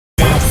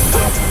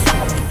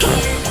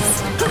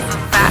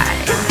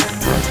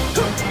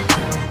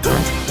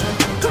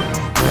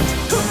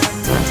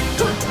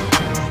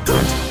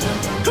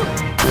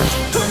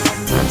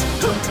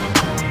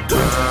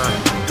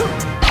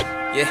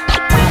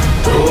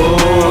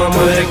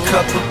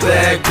couple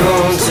bad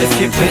goons.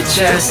 If your bitch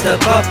ass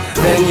step up,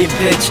 then your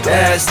bitch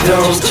ass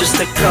don't.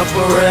 Just a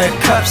couple red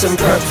cups and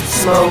perfect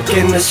smoke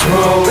in this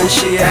room. And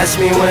she asked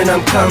me when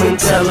I'm coming,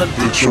 tell her,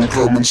 bitch, I'm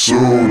coming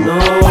soon. No,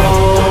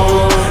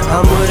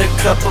 I'm with a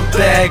couple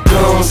bad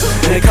goons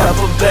and a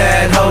couple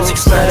bad hoes. You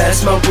smell that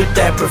smoke with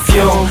that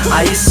perfume.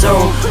 I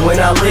assume when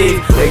I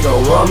leave, they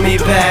gon' want me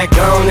back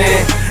on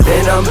it.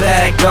 And I'm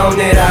back on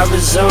it, I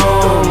resume.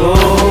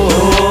 Ooh,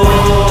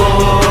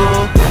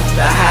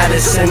 the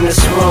hottest in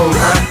this room,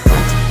 huh?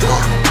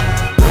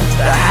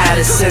 The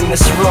hottest in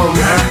this room,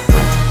 huh?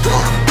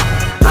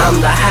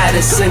 I'm the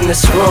hottest in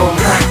this room,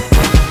 huh?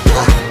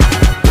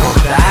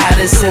 The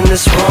hottest in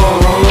this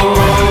room.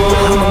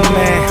 I'm a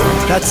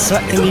man, that's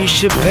something you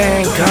should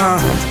bank on.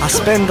 I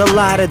spend a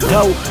lot of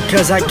dough,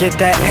 cause I get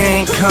that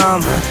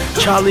income.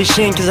 Charlie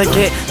Sheen, cause I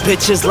get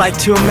bitches like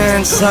 2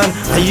 men, son.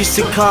 I used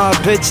to call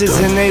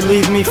bitches and they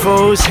leave me for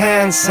who's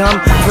handsome.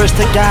 First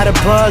I got a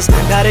buzz,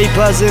 now they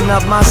buzzing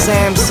up my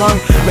Samsung.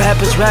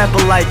 Rappers rap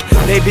alike,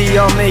 they be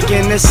all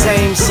making the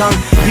same song.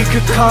 You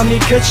could call me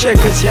Kutcher,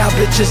 cause y'all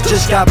bitches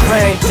just got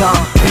pranked on.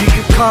 Or you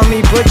could call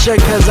me Butcher,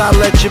 cause I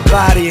let your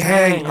body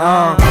hang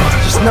on.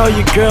 Just know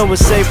your girl was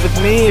safe with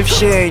me if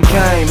she ain't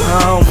came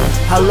home.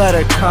 I let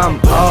her come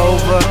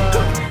over,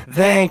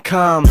 then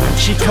come.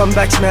 She come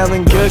back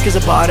smelling good cause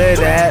I bought her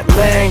that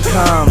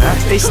Lancome.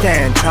 They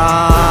stand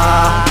tall,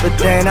 but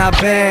then I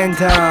bend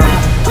them.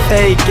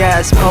 Fake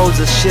ass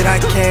poses, shit I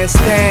can't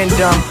stand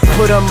them.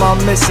 Put them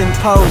on missing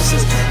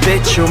poses,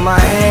 bitch you my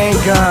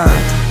handgun.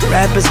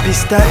 Rappers be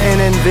stunting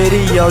in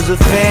videos with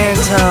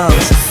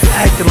phantoms,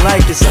 acting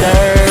like it's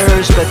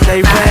theirs, but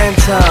they rent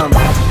them.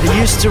 They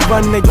used to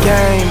run the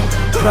game,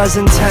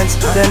 present tense,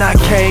 then I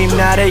came,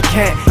 now they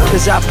can't,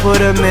 cause I put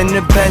them in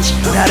the bench.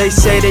 Now they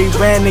say they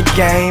ran the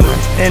game,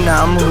 and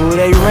I'm who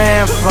they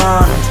ran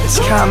from. It's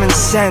common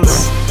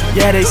sense,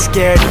 yeah they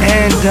scared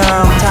and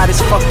dumb. Tired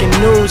as fucking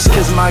news,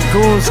 cause my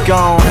goons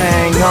gon'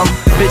 hang 'em.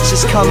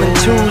 Bitches coming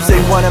Tuesday,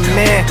 want a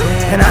man,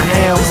 and I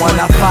am one.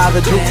 I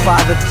father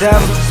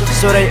them,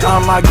 so they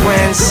are my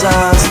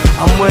grandsons.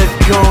 I'm with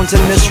goons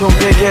in this room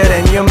bigger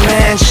than your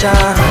mansion.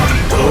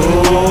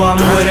 Ooh, I'm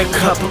with a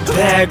couple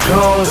bad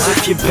goons.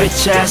 If your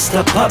bitch ass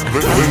step up,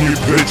 then your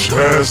bitch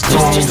ass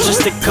don't.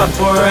 Just a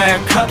couple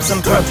red cups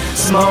and perp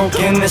smoke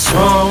in this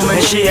room.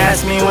 And she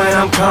asked me when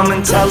I'm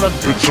coming, tell her,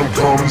 bitch, I'm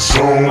coming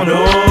soon.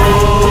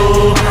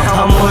 Ooh,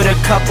 I'm with a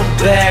couple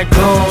bad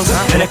goons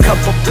and a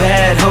couple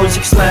bad hoes.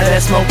 You can smell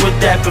that smoke with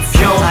that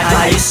perfume.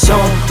 I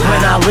assume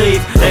when I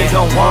leave, they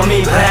gon' want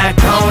me back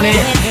on it.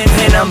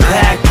 And I'm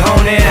back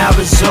on it, I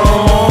resume.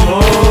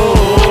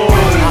 Ooh,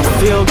 I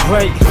feel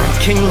great,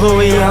 King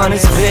Louis on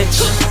his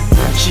bitch.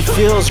 She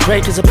feels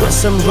great cause I put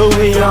some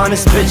Louis on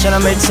this bitch. And I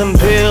made some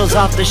bills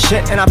off the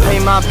shit, and I pay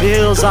my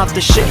bills off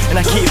the shit. And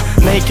I keep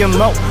making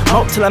mo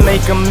till I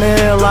make a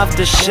meal off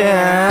the shit.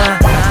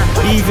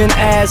 Even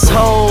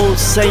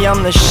assholes say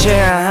I'm the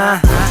shit, huh?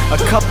 A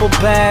couple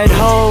bad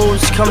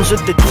hoes comes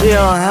with the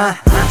deal, huh?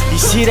 You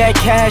see that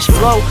cash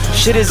flow?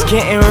 Shit is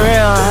getting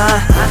real,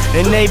 huh?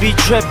 And they be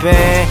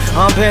trippin'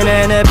 on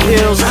banana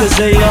pills, cause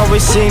they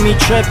always see me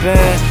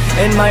trippin'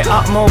 in my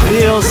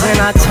automobiles. And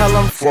I tell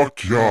them,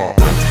 fuck y'all.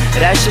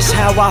 That's just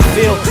how I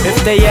feel.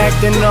 If they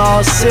actin'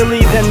 all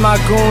silly, then my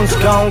goons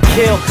gon'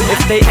 kill.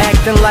 If they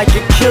actin' like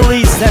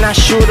Achilles, then I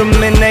shoot them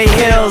in they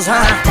heels,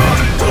 huh?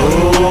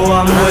 Ooh,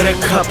 I'm with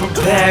a couple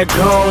bad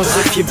goons.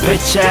 If your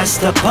bitch ass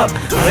step up,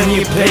 then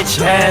your bitch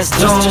ass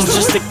don't.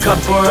 Just a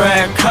couple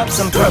red cups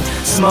and perp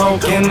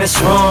smoke in this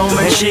room.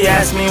 And she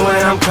asked me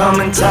when I'm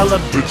coming, tell her,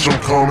 bitch,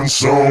 I'm coming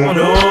soon.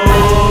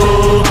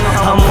 Ooh,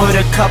 I'm with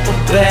a couple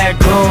bad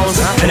goons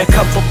and a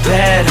couple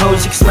bad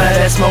hoes. You can smell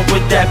that smoke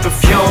with that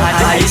perfume.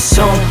 I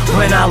assume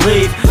when I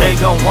leave, they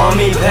gon' want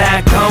me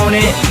back on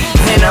it.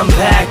 And I'm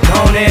back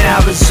on it, I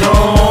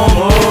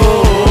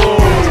resume. Ooh.